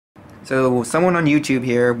So someone on YouTube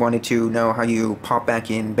here wanted to know how you pop back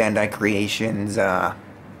in Bandai Creations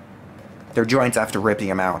their joints after ripping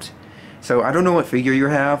them out. So I don't know what figure you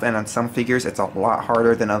have, and on some figures it's a lot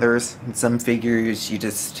harder than others. In some figures you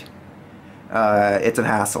just it's a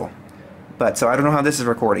hassle. But so I don't know how this is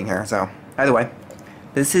recording here. So either way,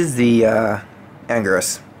 this is the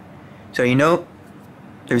Anguirus. So you know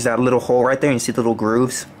there's that little hole right there, and you see the little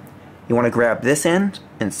grooves. You want to grab this end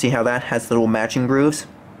and see how that has little matching grooves.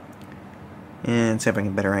 And see if I can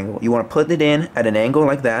get a better angle. You want to put it in at an angle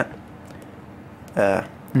like that.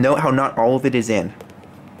 Note how not all of it is in.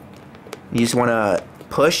 You just want to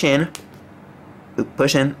push in,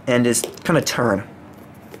 and just kind of turn.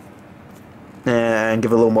 And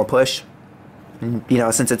give it a little more push. And, you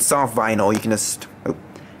know, since it's soft vinyl, you can just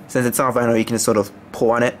sort of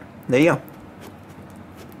pull on it. There you go.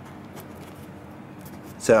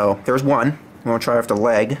 So there's one. We want to try off the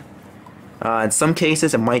leg. In some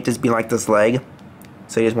cases, it might just be like this leg.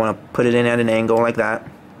 So you just want to put it in at an angle like that.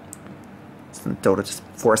 So just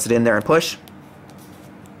force it in there and push.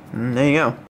 And there you go.